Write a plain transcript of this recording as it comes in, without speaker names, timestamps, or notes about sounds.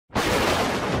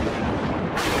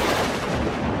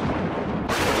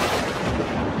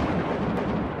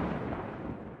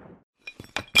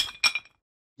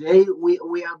Today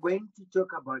we are going to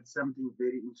talk about something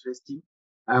very interesting.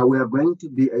 We are going to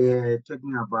be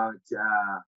talking about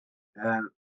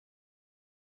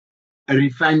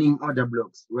refining order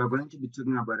blocks. We are going to be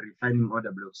talking about refining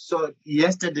order blocks. So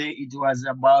yesterday it was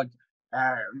about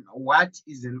what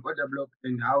is an order block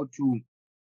and how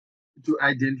to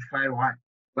identify one.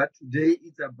 But today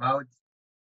it's about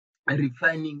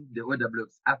refining the order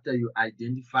blocks after you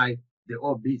identify the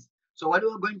OBs. So what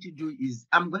we're going to do is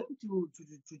I'm going to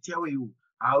tell you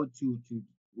how to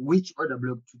which order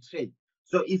block to trade.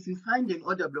 So if you find an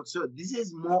order block, so this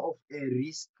is more of a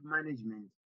risk management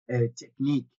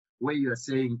technique where you're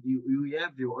saying you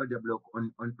have your order block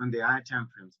on the higher time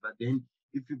frames, but then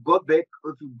if you go back,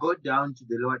 if you go down to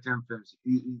the lower time frames,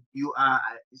 you are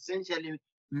essentially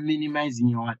minimizing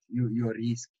your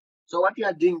risk. So what you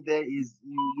are doing there is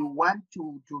you want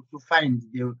to find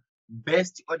the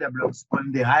best order blocks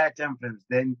on the higher time frames,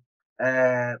 then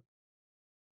uh,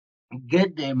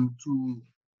 get them to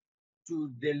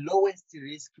the lowest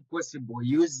risk possible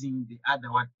using the other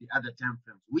time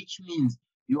frames, which means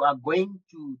you are going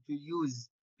to use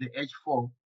the H4,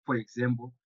 for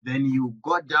example, then you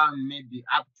go down maybe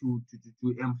up to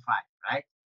M5, right?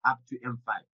 Up to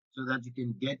M5, so that you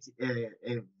can get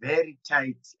a very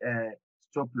tight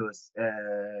stop loss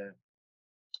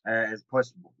as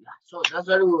possible. Yeah. So that's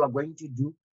what we are going to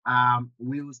do.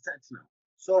 We will start now.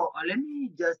 So let me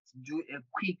just do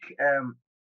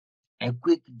a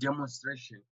quick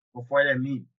demonstration of what I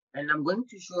mean. And I'm going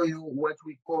to show you what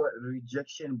we call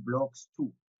rejection blocks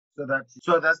too. So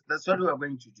that's what we are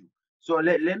going to do. So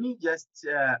let me just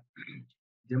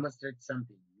demonstrate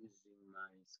something using my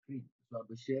screen. So I'll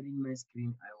be sharing my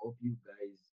screen. I hope you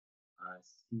guys are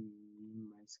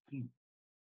seeing my screen.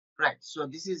 Right. So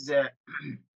this is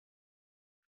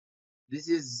this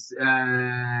is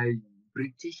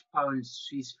British pound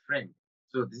Swiss franc.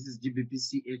 So this is GBP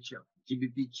CHF,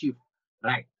 GBP chief,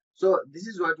 right? So this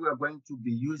is what we are going to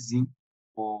be using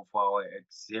for our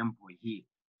example here.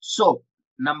 So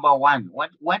number one,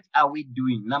 what are we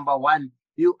doing? Number one,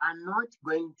 you are not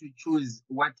going to choose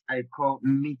what I call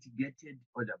mitigated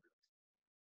order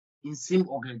blocks. In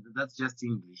simple, okay, that's just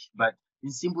English, but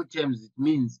in simple terms, it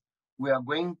means we are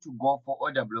going to go for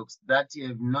order blocks that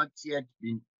have not yet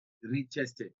been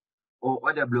retested, or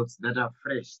order blocks that are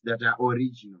fresh, that are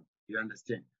original. You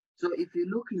understand? So if you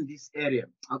look in this area,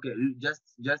 okay,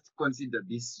 just consider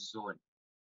this zone.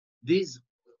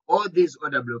 All these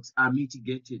order blocks are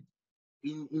mitigated.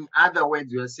 In other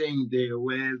words, we are saying they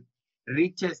were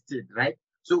retested, right?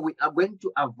 So we are going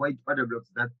to avoid order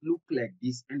blocks that look like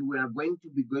this, and we are going to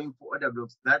be going for order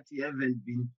blocks that haven't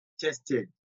been tested.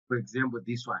 For example,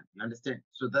 this one, you understand?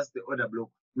 So that's the order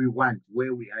block we want,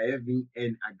 where we are having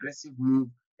an aggressive move,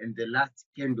 and the last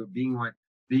candle being what?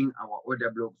 Being our order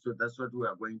block. So that's what we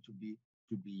are going to be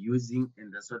using,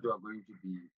 and that's what we are going to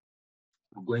be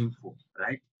going for,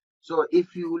 right? So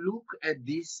if you look at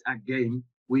this again,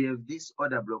 we have this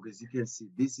order block. As you can see,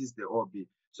 this is the OB.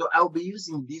 So I'll be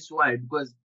using this one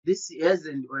because this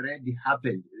hasn't already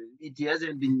happened. It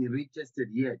hasn't been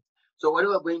retested yet. So what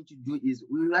we're going to do is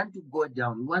we want to go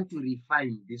down. We want to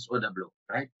refine this order block,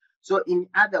 right? So in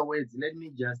other words, let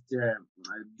me just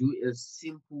do a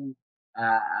simple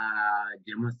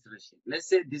demonstration. Let's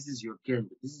say this is your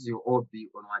candle. This is your OB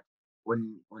on what?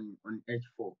 On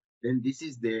H4. Then this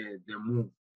is the move.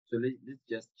 So let's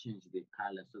just change the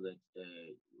color so that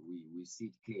we see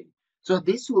it clearly. So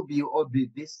this will be your OB,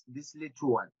 this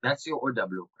little one. That's your order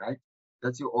block, right?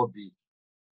 That's your OB.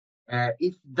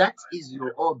 If that is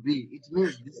your OB, it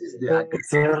means this is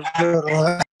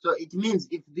the so it means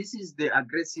if this is the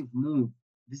aggressive move,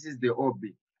 this is the OB.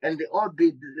 And the OB,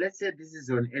 let's say this is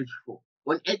on H4.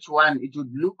 On H1, it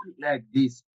would look like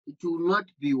this. It will not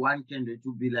be one candle. It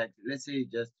will be like, let's say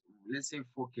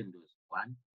 4 candles.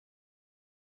 One,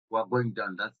 we're going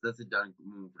down. That's a down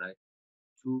move, right?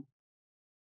 2,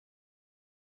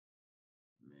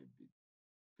 maybe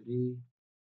 3,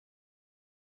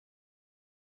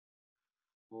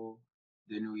 4.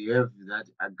 Then we have that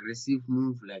aggressive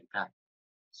move like that.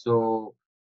 So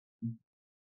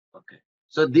okay.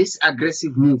 So this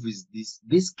aggressive move is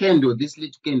this candle, this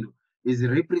little candle is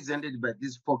represented by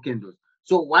these 4 candles.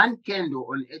 So one candle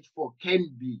on H4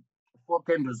 can be 4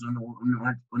 candles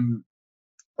on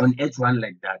H1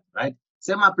 like that, right?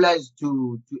 Same applies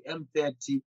to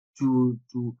M30 to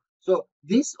so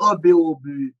this OB will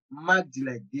be marked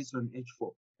like this on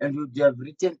H4, and you have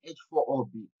written H4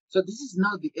 OB. So this is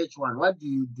now the H1. What do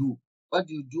you do? What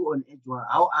do you do on H1?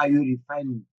 How are you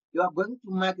refining? You are going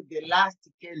to mark the last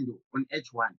candle on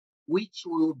H1, which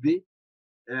will be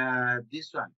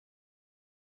this one,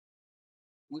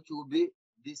 which will be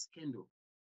this candle,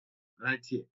 right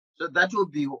here. So that will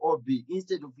be your OB.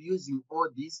 Instead of using all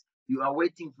this, you are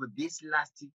waiting for this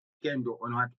last candle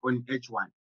on what, on H1.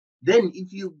 Then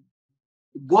if you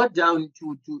go down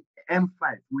to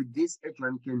M5 with this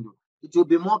H1 candle, it will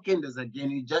be more candles again.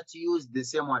 You just use the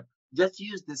same one, just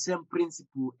use the same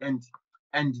principle and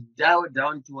dial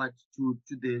down to what, to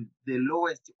the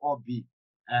lowest OB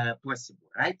possible,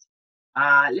 right?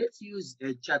 Let's use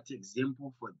a chart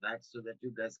example for that so that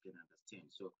you guys can understand.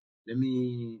 So let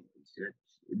me,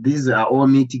 these are all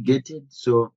mitigated,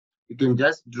 so you can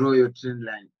just draw your trend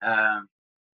line.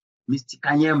 Mr.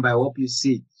 Kanyamba, I hope you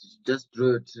see it. Just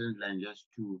draw a trend line just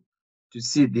to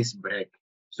see this break.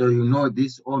 So you know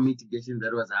this all mitigation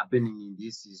that was happening in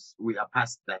this is, we are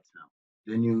past that now.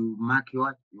 Then you mark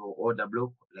your order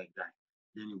block like that.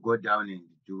 Then you go down and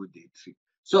do the trick.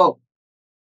 So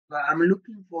I'm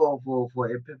looking for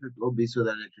a perfect OB so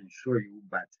that I can show you,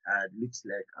 but it looks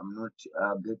like I'm not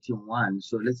getting one.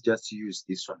 So let's just use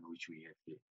this one which we have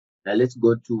here. Now let's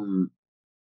go to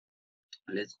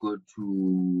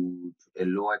a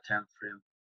lower time frame.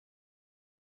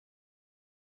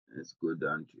 Let's go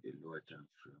down to a lower time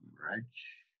frame, right?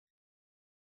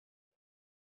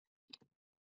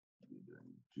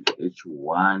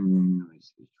 H1,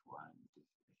 where's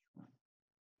H1?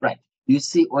 Right. You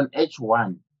see on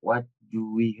H1, what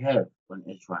do we have on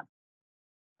H1?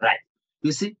 Right.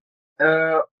 You see,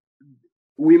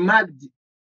 we marked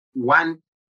one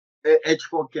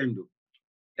H4 candle,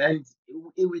 and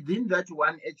within that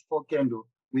one H4 candle,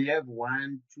 we have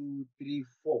 1, 2, 3,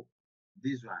 4.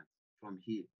 This one from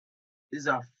here. These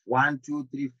are 1, 2,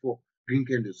 3, 4 green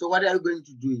candles. So what are you going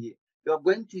to do here? You are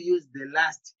going to use the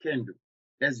last candle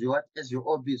as your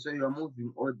OB. So you are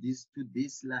moving all this to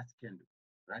this last candle,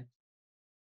 right?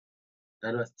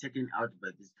 That was taken out by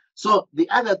this. So the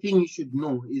other thing you should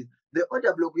know is the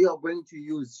order block we are going to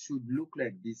use should look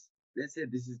like this. Let's say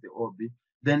this is the OB.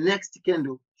 The next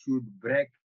candle should break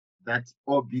that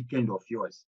OB candle of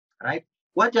yours, right?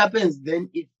 What happens then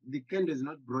if the candle is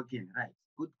not broken, right?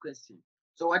 Good question.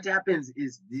 So what happens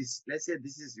is this. Let's say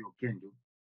this is your candle,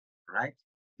 right?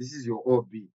 This is your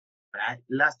OB, right?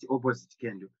 Last opposite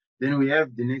candle. Then we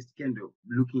have the next candle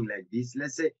looking like this.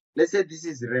 Let's say this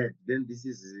is red, then this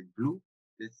is blue.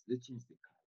 Let's change the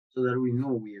color so that we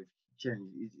know we have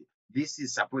changed. This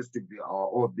is supposed to be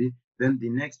our OB. Then the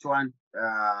next one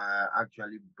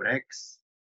actually breaks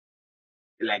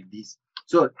like this.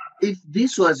 So if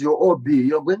this was your OB,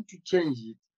 you're going to change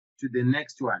it to the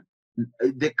next one.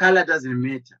 The color doesn't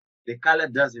matter. The color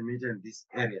doesn't matter in this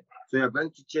area. So you're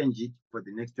going to change it for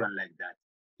the next one like that.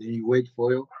 Then you wait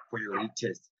for your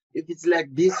retest. If it's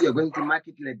like this, you're going to mark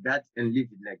it like that and leave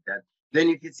it like that. Then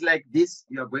if it's like this,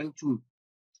 you're going to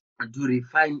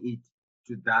refine it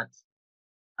to that.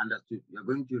 Understood? You're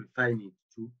going to refine it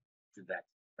to that,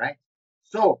 right?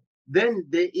 So then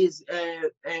there is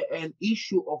an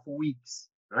issue of weeks,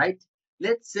 right?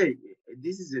 Let's say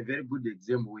this is a very good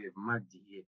example we have marked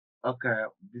here. Okay,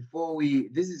 before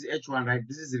this is H1, right?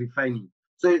 This is refining.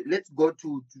 So let's go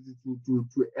to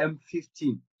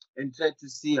M15 and try to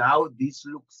see how this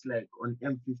looks like on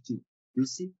M15. You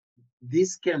see,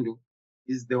 this candle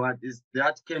is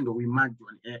that candle we marked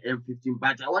on M15.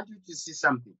 But I want you to see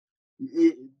something.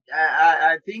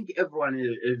 I think everyone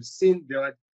has seen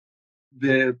the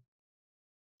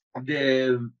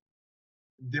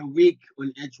week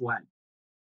on H1.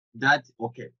 That,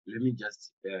 okay, let me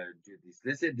just do this.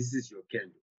 Let's say this is your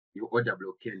candle, your order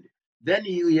block candle. Then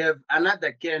you have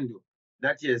another candle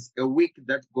that is a wick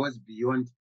that goes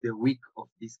beyond the wick of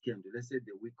this candle. Let's say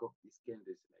the wick of this candle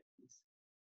is like this.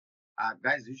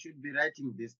 Guys, you should be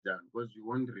writing this down because you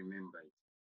won't remember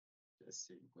it. Just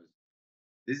saying, because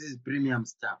this is premium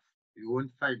stuff. You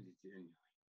won't find it anywhere.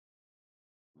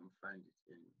 You won't find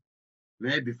it anywhere.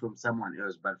 Maybe from someone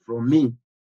else, but from me,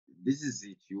 this is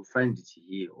it. You find it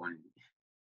here only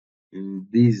in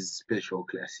these special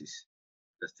classes.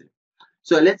 That's it.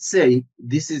 So let's say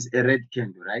this is a red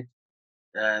candle, right?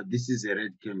 This is a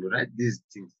red candle, right? These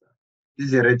things. This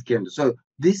is a red candle. So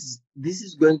this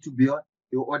is going to be your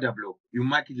order block. You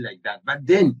mark it like that. But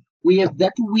then we have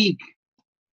that week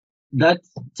that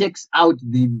takes out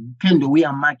the candle we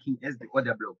are marking as the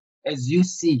order block. As you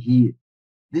see here,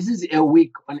 this is a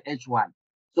week on H1.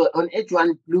 So on H1,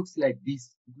 it looks like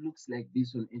this. It looks like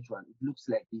this on H1. It looks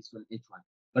like this on H1.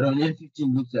 But on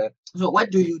M15 looks like. So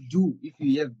what do you do if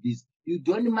you have this? You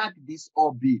don't mark this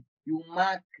OB. You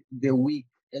mark the week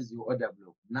as your order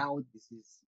block. Now this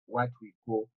is what we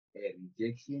call a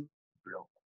rejection block.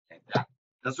 Like that.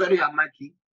 That's what we are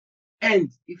marking. And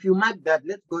if you mark that,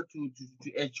 let's go to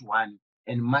H1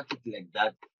 and mark it like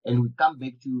that. And we come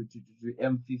back to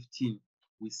M15.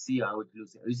 We see how it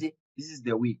looks. You see, this is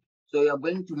the week. So you're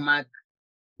going to mark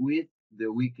with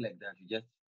the wick like that.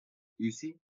 You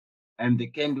see, and the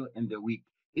candle and the wick.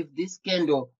 If this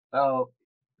candle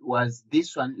was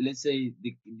this one, let's say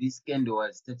this candle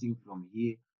was starting from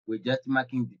here, we're just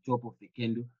marking the top of the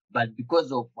candle. But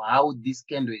because of how this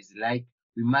candle is like,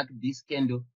 we mark this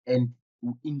candle and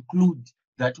we include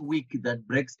that wick that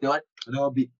breaks the what? That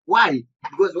will be why?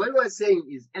 Because what we're saying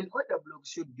is an order block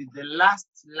should be the last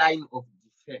line of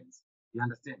defense. You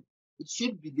understand? It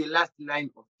should be the last line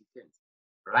of defense,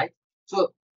 right?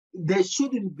 So there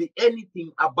shouldn't be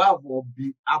anything above or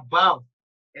be above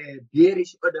a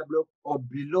bearish order block or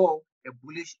below a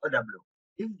bullish order block.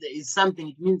 If there is something,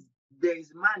 it means there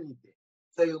is money there.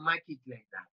 So you mark it like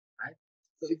that, right?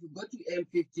 So if you go to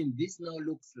M15, this now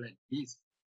looks like this.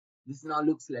 This now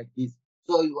looks like this.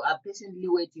 So you are patiently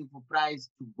waiting for price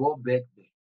to go back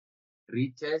there,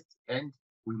 retest, and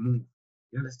we move.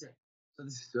 You understand? So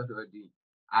this is what we're doing.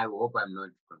 I hope I'm not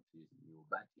confusing you,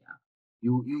 but yeah,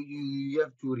 you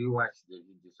have to rewatch the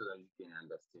video so that you can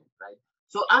understand, right?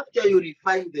 So after you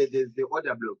refine the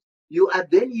order block, you are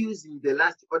then using the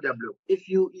last order block. If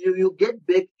you get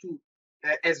back to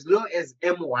as low as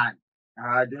M1,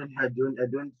 I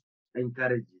don't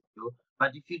encourage it, though.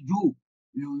 But if you do,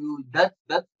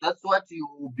 that's what you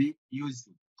will be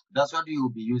using. That's what you will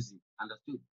be using.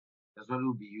 Understood? That's what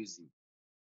we'll be using.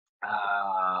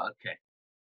 Okay.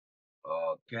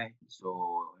 Okay.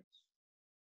 So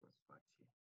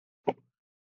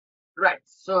right.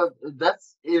 So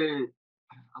that's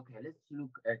okay. Let's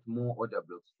look at more order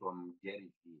blocks from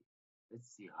DERIV. Let's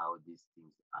see how these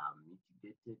things are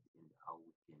mitigated and how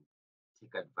we can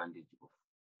take advantage of.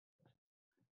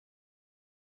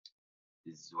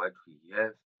 This is what we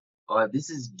have. Oh, this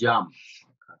is jump.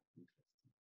 Okay.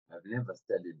 I've never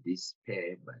studied this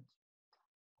pair, but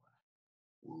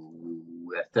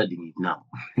we are studying it now.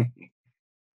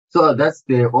 So that's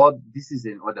this is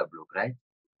an order block, right?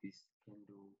 This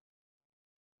candle,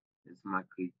 let's mark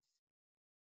it.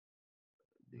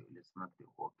 Let's mark the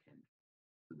whole candle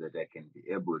so that I can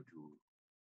be able to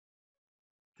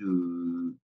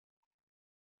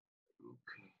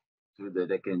okay, so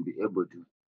that I can be able to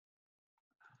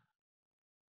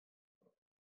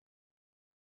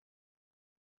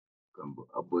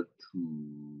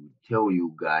tell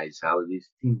you guys how these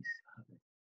things happen.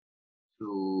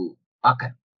 So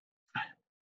okay,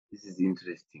 this is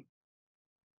interesting.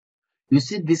 You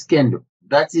see this candle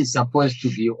that is supposed to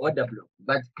be order block,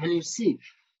 but can you see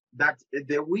that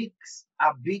the wicks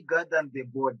are bigger than the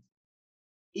body?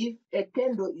 If a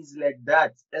candle is like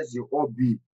that as your OB,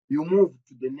 you move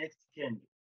to the next candle.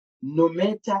 No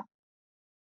matter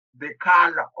the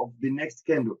color of the next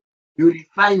candle, you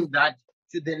refine that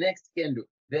to the next candle.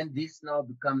 Then this now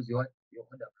becomes your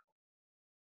order.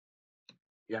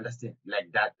 You understand?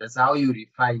 Like that. That's how you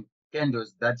refine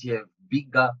candles that have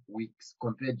bigger wicks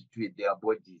compared to their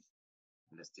bodies.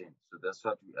 Understand? So that's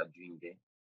what we are doing there.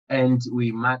 And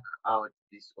we mark out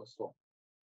this also.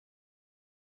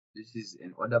 This is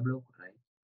an order block, right?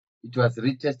 It was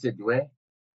retested where?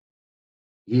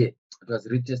 Here. It was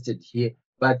retested here.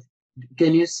 But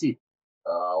can you see?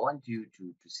 I want you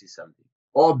to see something.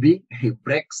 OB,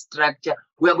 break structure.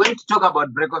 We are going to talk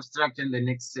about break of structure in the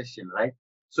next session, right?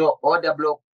 So order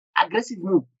block, aggressive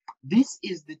move. This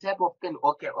is the type of candle.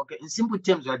 Okay. In simple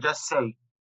terms, I just say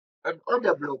an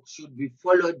order block should be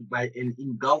followed by an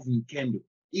engulfing candle.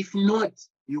 If not,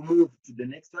 you move to the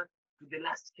next one, to the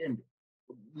last candle.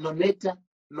 No matter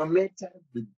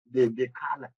the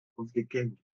color of the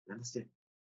candle. You understand?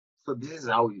 So this is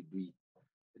how you do it.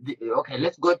 Okay,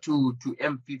 let's go to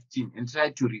M15 and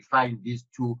try to refine these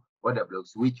two order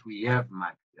blocks which we have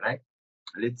marked, right?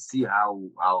 Let's see how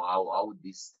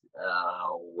this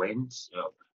went.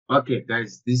 Okay,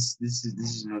 guys, this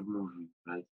is not moving,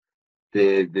 right?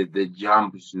 The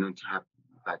jump is not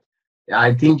happening, but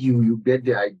I think you get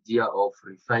the idea of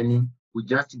refining. We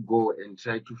just go and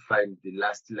try to find the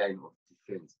last line of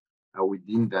defense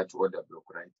within that order block,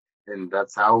 right? And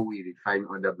that's how we refine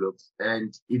order blocks.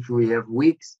 And if we have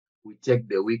wicks, we take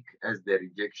the wick as the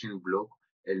rejection block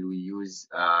and we use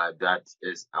that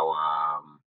as our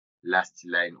last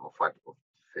line of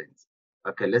defense.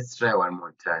 Okay, let's try one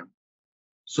more time.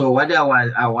 So what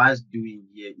I was doing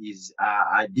here is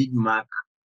I did mark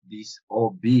this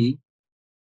OB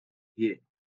here.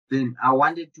 Then I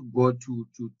wanted to go to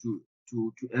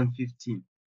M15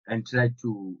 and try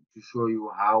to show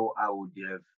you how I would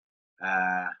have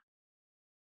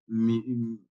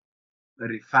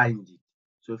refined it.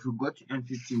 So if you go to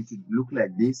M15 to look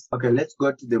like this. Okay, let's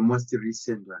go to the most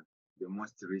recent one. The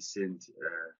most recent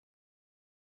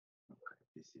okay,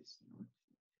 this is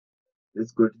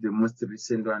let's go to the most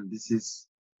recent one. This is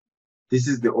This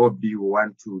is the OB we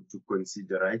want to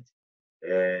consider, right?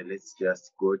 Let's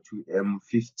just go to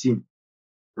M15.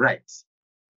 Right.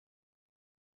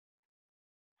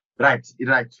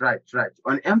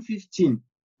 On M15,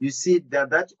 you see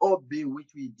that OB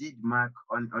which we did mark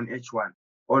on H1.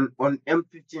 On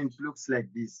M15, it looks like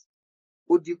this.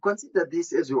 Would you consider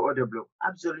this as your order block?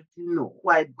 Absolutely no.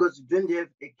 Why? Because you don't have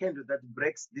a candle that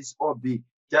breaks this OB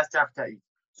just after it.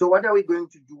 So what are we going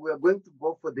to do? We are going to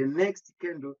go for the next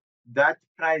candle that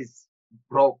price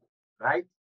broke, right?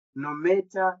 No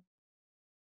matter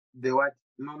the what,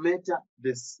 no matter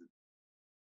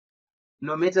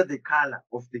the color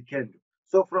of the candle.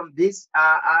 So from this,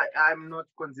 I'm not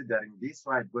considering this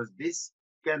one because this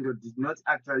candle did not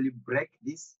actually break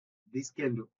this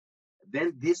candle.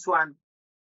 Then this one,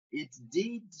 it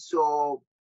did so,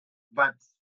 but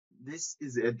this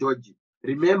is a doji.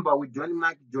 Remember, we don't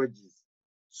mark dojis.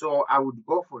 So I would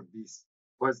go for this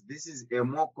because this is a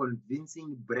more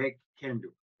convincing break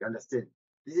candle. You understand?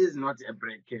 This is not a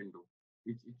break candle.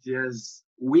 It has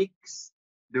wicks.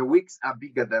 The wicks are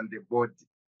bigger than the body.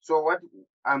 So what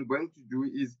I'm going to do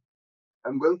is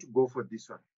I'm going to go for this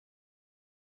one.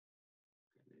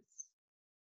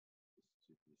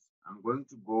 I'm going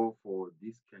to go for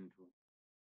this candle.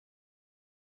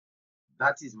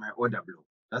 That is my order block.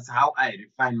 That's how I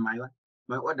refine my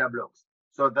order blocks.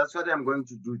 So that's what I'm going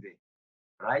to do there,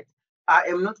 right? I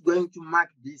am not going to mark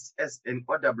this as an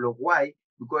order block. Why?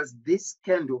 Because this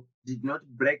candle did not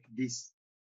break this.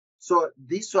 So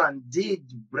this one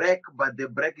did break, but the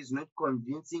break is not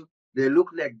convincing. They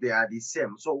look like they are the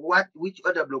same. So which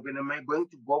order block am I going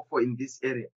to go for in this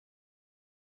area?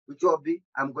 Which will be,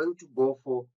 I'm going to go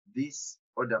for this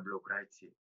order block right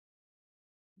here.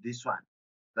 This one.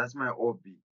 That's my OB.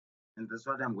 And that's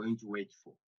what I'm going to wait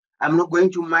for. I'm not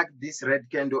going to mark this red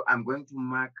candle. I'm going to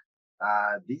mark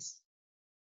this.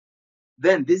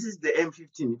 Then this is the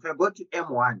M15. If I go to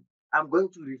M1, I'm going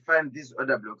to refine these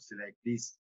order blocks like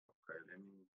this.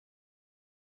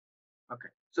 Okay,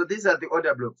 so these are the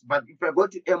order blocks. But if I go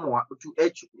to M1 to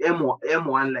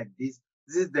M1 like this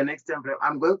is the next time frame.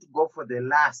 I'm going to go for the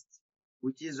last,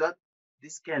 which is what?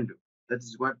 This candle. That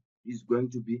is what is going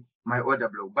to be my order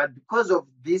block. But because of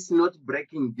this not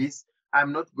breaking this,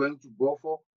 I'm not going to go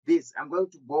for this. I'm going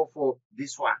to go for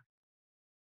this one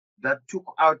that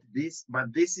took out this,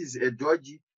 but this is a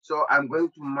doji. So I'm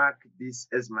going to mark this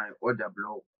as my order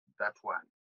block, that one.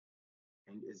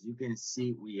 And as you can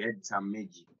see, we had some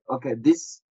magic. Okay,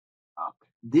 this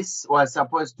was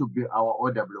supposed to be our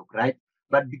order block, right?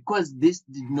 But because this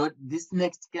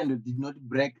next candle did not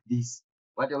break this,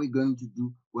 what are we going to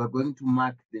do? We're going to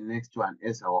mark the next one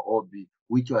as our OB,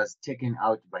 which was taken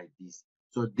out by this.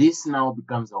 So this now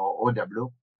becomes our order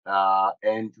block,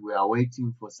 and we are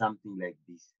waiting for something like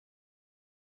this.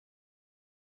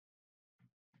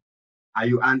 Are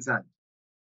you answered?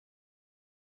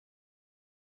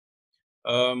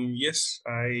 Yes,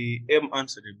 I am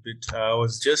answered a bit. I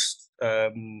was just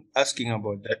asking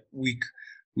about that week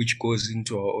which goes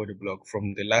into our order block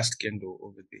from the last candle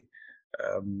over there.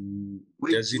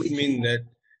 Does it mean that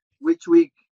which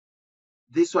week?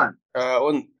 This one?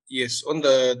 On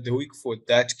the week for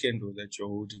that candle that you're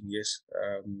holding, yes.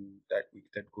 That week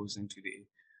that goes into the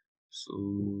so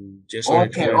just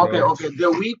okay.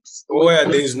 The weeks. Oh yeah,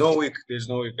 there's no week. There's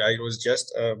no week. It was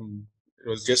just a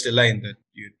line that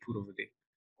you had put over there.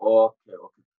 Okay.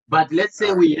 But let's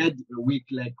say we had a week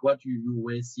like what you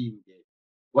were seeing there.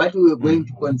 What we were going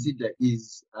to consider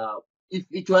is if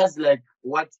it was like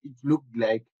what it looked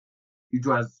like, it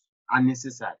was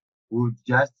unnecessary. We would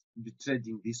just be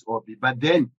trading this OB. But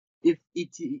then if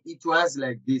it was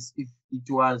like this, if it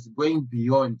was going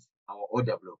beyond our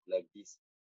order block like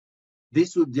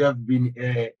this would have been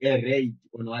a raid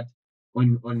on what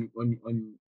on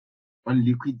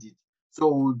liquidity. So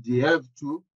we would have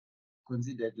to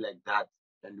consider it like that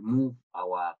and move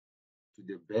our to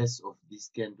the base of this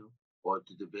candle or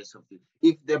to the base of it.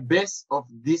 If the base of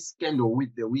this candle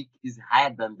with the wick is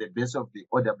higher than the base of the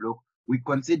order block, we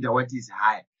consider what is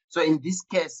higher. So in this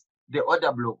case, the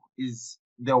order block is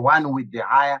the one with the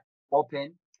higher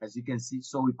open, as you can see.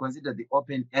 So we consider the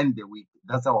open and the wick.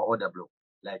 That's our order block,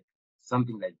 like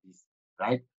something like this,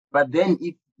 right? But then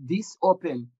if this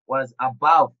open was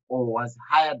above or was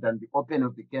higher than the open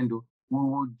of the candle, we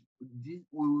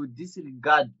would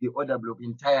disregard the order block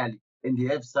entirely and they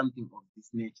have something of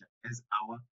this nature as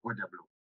our order block.